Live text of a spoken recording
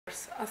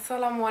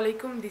আসসালামু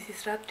আলাইকুম। This is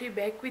রাত্রি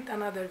ব্যাক উইথ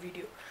আনাদার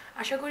ভিডিও।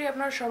 আশা করি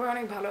আপনারা সবাই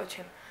অনেক ভালো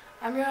আছেন।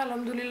 আমিও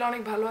আলহামদুলিল্লাহ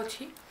অনেক ভালো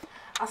আছি।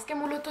 আজকে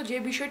মূলত যে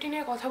বিষয়টি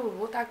নিয়ে কথা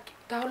বলবো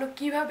তা হলো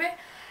কীভাবে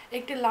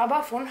একটি লাভা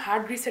ফোন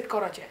হার্ড রিসেট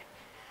করা যায়।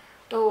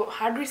 তো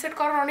হার্ড রিসেট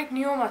করার অনেক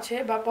নিয়ম আছে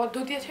বা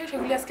পদ্ধতি আছে,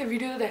 সেগুলি আজকে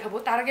ভিডিওতে দেখাবো।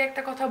 তার আগে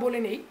একটা কথা বলে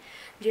নেই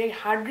যে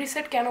হার্ড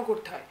রিসেট কেন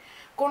করতে হয়।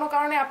 কোনো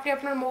কারণে আপনি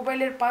আপনার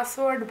মোবাইলের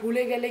পাসওয়ার্ড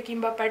ভুলে গেলে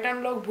কিংবা প্যাটার্ন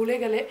লক ভুলে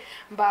গেলে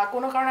বা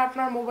কোনো কারণে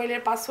আপনার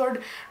মোবাইলের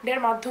পাসওয়ার্ডের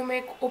মাধ্যমে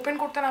ওপেন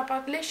করতে না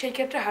পারলে সেই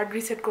ক্ষেত্রে হার্ড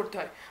রিসেট করতে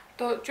হয়।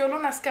 তো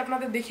চলুন আজকে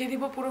আপনাদের দেখিয়ে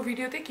দিব পুরো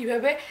ভিডিওতে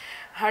কিভাবে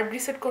হার্ড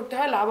রিসেট করতে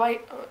হয়।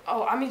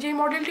 আমি যেই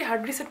মডেলটি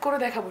হার্ড রিসেট করে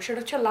দেখাবো সেটা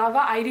হচ্ছে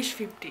লাভা আইরিশ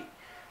 50।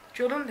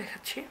 চলুন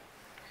দেখাচ্ছি।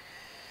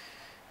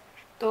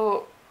 তো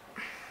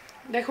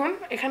দেখুন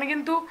এখানে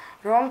কিন্তু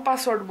রং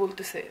পাসওয়ার্ড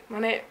বলতেছে,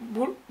 মানে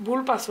ভুল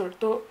পাসওয়ার্ড।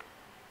 তো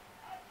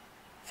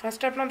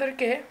ফার্স্ট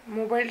আপনাদেরকে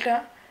মোবাইলটা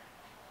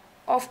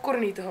অফ করে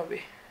নিতে হবে।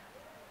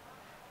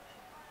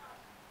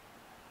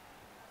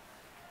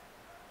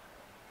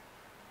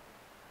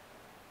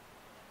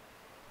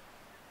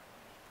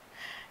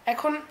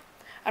 এখন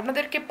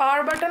আপনাদেরকে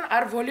পাওয়ার বাটন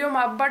আর ভলিউম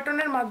আপ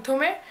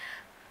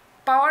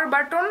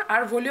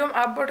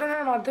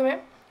বাটনের মাধ্যমে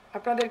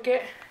আপনাদেরকে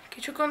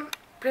কিছুক্ষণ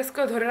প্রেস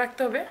করে ধরে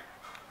রাখতে হবে।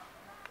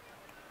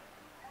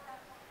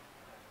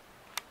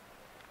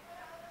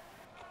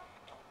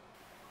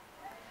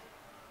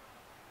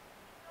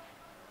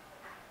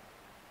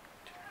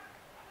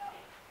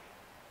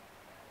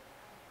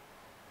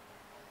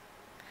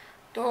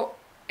 তো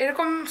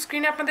এরকম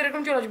স্ক্রিনে আপনাদের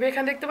এরকম চলে আসবে।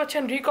 এখানে দেখতে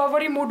পাচ্ছেন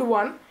রিকভারি মুড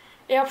 1।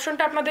 এই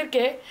অপশনটা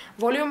আপনাদেরকে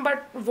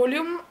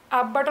ভলিউম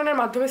আপ বাটনের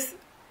মাধ্যমে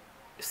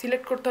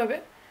সিলেক্ট করতে হবে।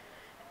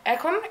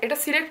 এখন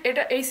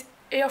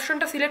এই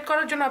অপশনটা সিলেক্ট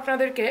করার জন্য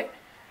আপনাদেরকে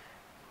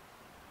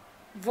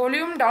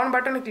ভলিউম ডাউন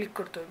বাটনে ক্লিক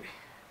করতে হবে।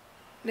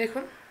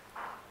 দেখুন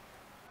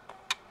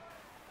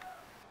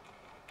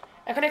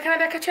এখন এখানে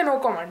দেখাচ্ছে নো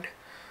কমান্ড।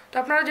 তো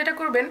আপনারা যেটা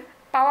করবেন,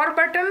 পাওয়ার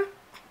বাটন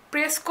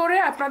প্রেস করে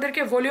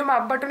আপনাদেরকে ভলিউম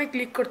আপ বাটনে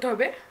ক্লিক করতে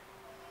হবে।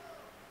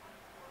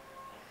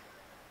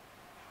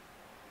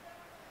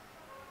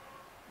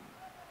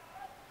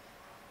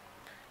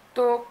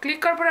 তো ক্লিক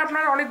করার পরে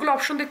আপনারা অনেকগুলো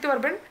অপশন দেখতে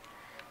পারবেন।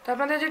 তো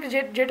আপনাদের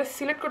যেটা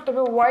সিলেক্ট করতে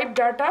হবে ওয়াইপ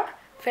ডাটা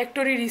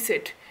ফ্যাক্টরি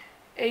রিসেট,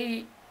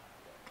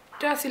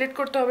 এইটা সিলেক্ট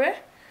করতে হবে।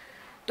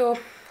 তো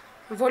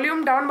ভলিউম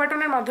ডাউন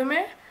বাটনের মাধ্যমে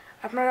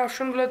আপনারা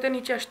অপশনগুলোতে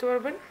নিচে আসতে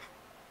পারবেন।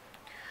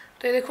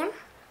 তো এই দেখুন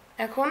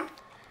এখন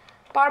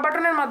পাওয়ার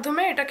বাটনের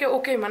মাধ্যমে এটাকে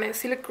ওকে মানে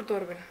সিলেক্ট করতে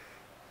পারবেন।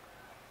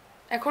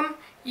 এখন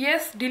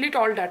yes delete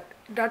all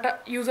data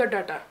user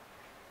data,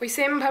 ওই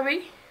সেমভাবেই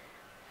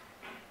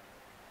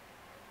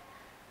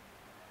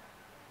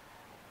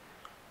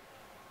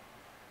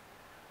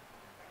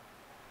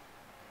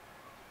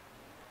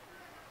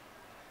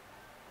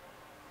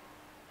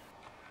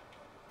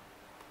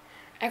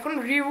এখন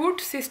রিবুট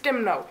সিস্টেম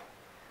নাও,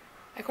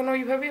 এখন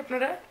ওইভাবেই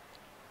আপনারা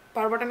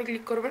পাওয়ার বাটনে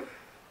ক্লিক করবেন।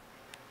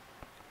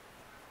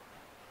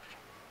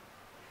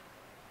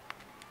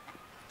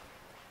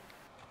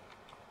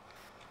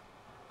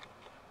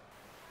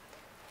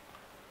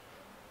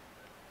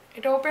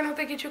 এটা ওপেন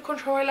হতে কিছুক্ষণ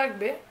সময়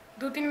লাগবে,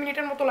 2-3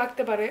 মিনিটের মতো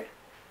লাগতে পারে।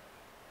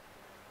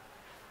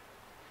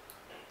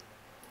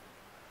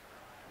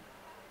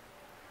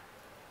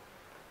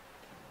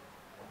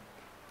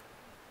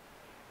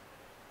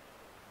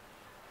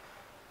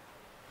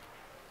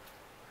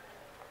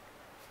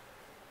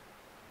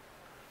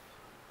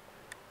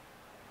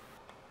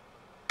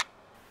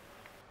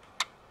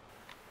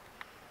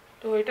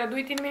 তো এটা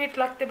 2-3 মিনিট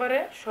লাগতে পারে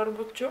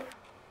সর্বোচ্চ,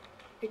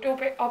 একটু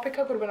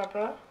অপেক্ষা করবেন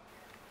আপনারা।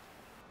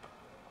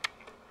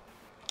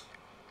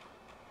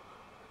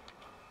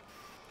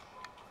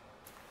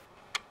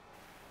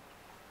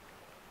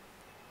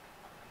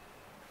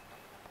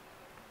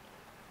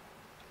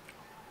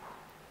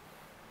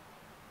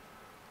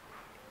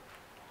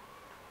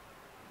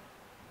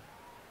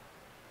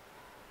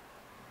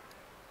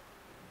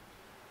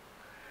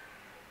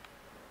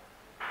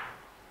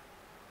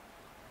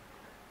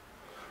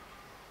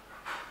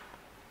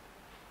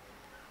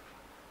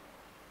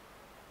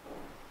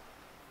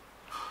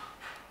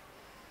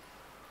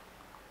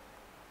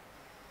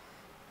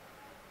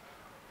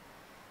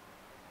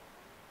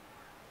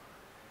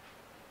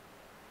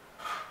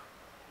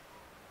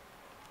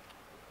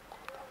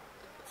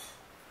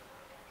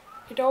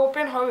 এটা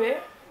ওপেন হবে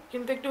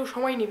কিন্তু একটু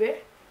সময় নেবে,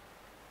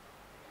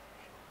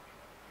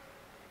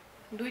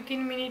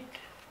 2-3 মিনিট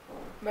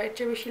বা এর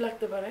চেয়ে বেশি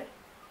লাগতে পারে।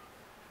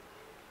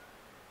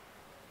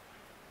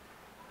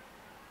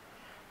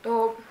 তো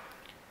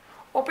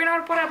ওপেন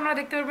হওয়ার পরে আপনারা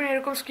দেখতে পারবেন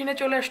এরকম স্ক্রিনে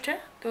চলে আসছে।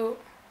 তো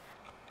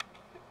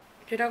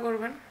যেটা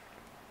করবেন,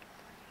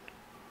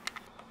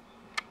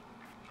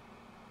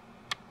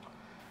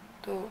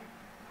 তো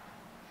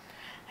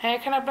হ্যাঁ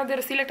এখানে আপনাদের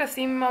সিলেক্ট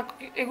সিম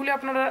এগুলি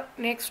আপনারা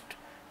নেক্সট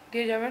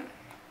দিয়ে যাবেন।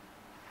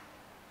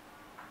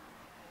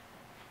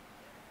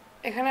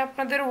 এখানে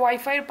আপনাদের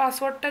ওয়াইফাইয়ের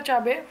পাসওয়ার্ডটা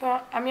চাবে, তো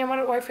আমি আমার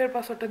ওয়াইফাইয়ের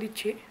পাসওয়ার্ডটা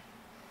দিচ্ছি।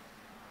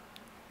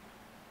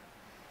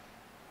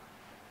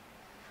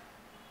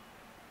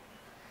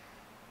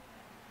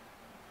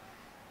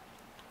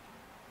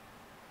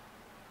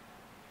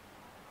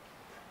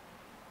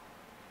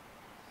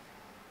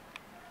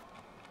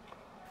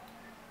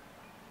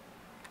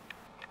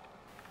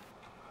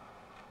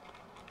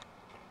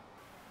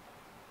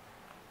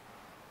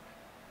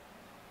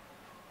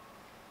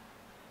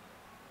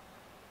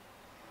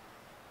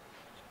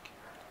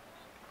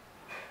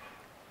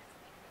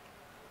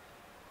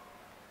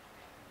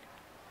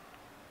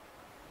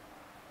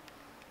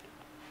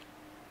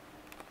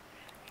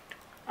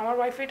 আমার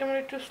ওয়াইফাইটা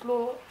আমার একটু স্লো,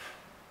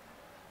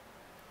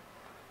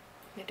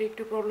 এটা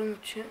একটু প্রবলেম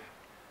হচ্ছে।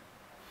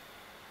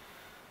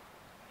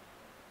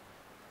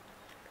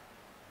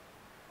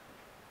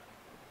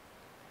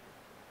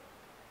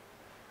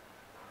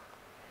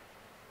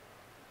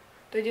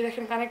 তো এই যে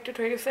দেখেন কানেক্টেড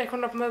হয়ে গেছে। এখন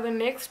আপনাদের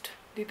নেক্সট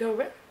দিতে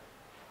হবে।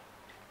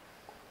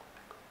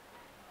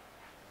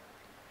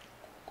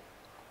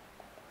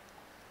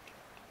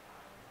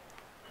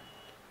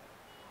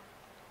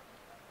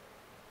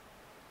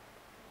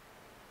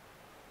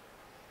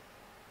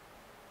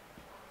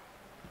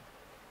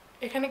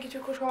 এখানে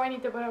কিছুক্ষণ সময়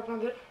নিতে পারে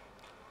আপনাদের।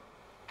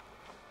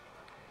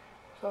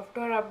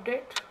 Software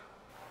update,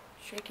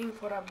 checking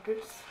for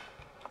updates.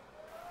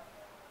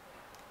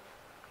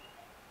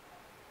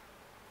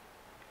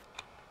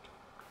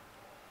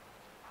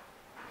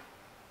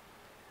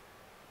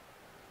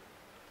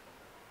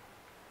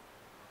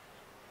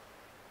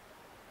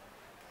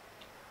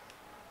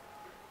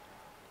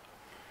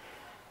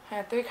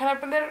 হ্যাঁ, তো এখানে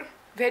আপনাদের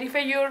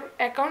verify your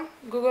account,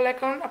 Google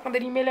account,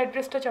 আপনাদের ইমেল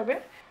অ্যাড্রেসটা চাবে।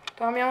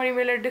 তো আমি আমার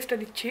ইমেল অ্যাড্রেসটা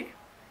দিচ্ছি।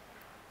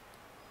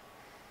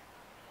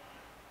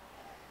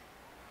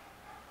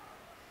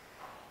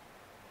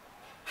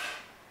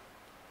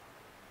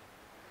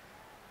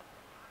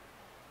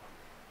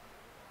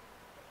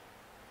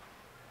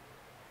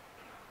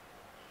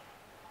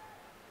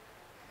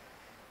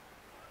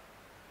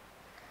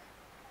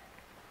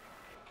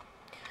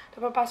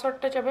 তারপর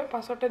পাসওয়ার্ডটা চাবে,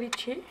 পাসওয়ার্ডটা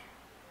দিচ্ছি।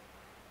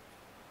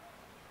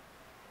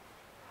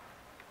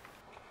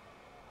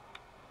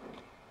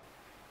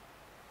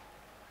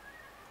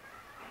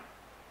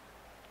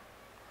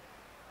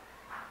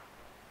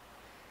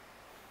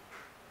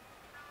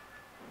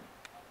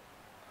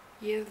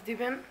 ইয়েস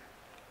দিবেন।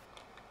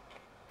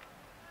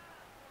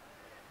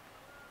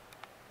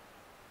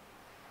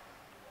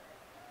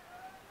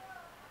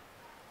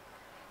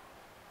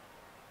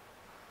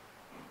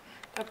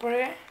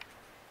 তারপরে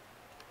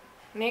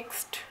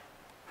নেক্সট,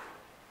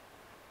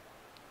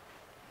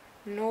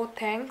 নো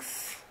থ্যাঙ্কস,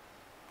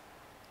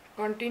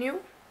 কন্টিনিউ।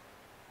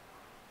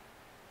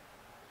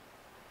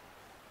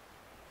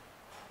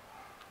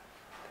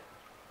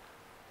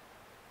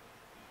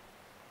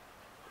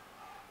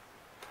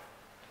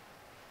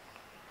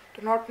 তো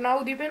নট নাও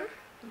দিবেন।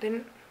 দেন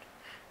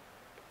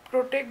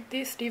প্রোটেক্ট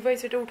দিস ডিভাইস,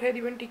 এটা উঠিয়ে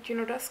দিবেন টিক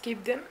চিহ্নটা, skip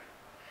then,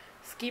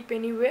 skip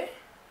anyway,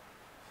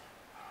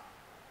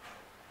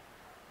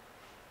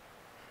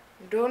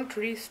 don't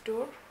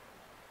restore,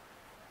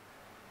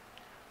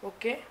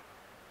 ওকে।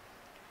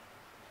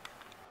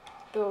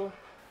 তো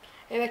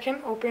এই দেখেন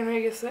ওপেন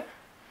হয়ে গেছে।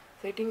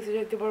 সেটিংসে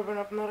যেতে পারবেন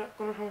আপনারা,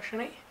 কোনো সমস্যা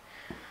নেই।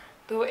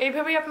 তো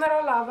এইভাবেই আপনারা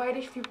লাভ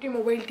আইরিশ 50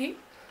 মোবাইলটি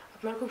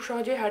আপনারা খুব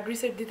সহজেই হার্ড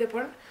রিসেট দিতে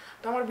পারেন।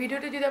 তো আমার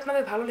ভিডিওটি যদি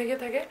আপনাদের ভালো লেগে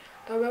থাকে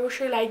তবে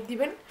অবশ্যই লাইক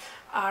দিবেন,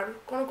 আর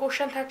কোনো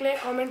কোশ্চেন থাকলে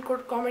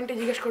কমেন্টে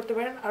জিজ্ঞেস করতে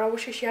পারেন, আর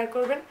অবশ্যই শেয়ার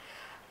করবেন।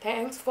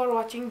 Thanks for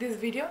watching this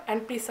video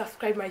and please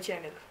subscribe my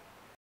channel.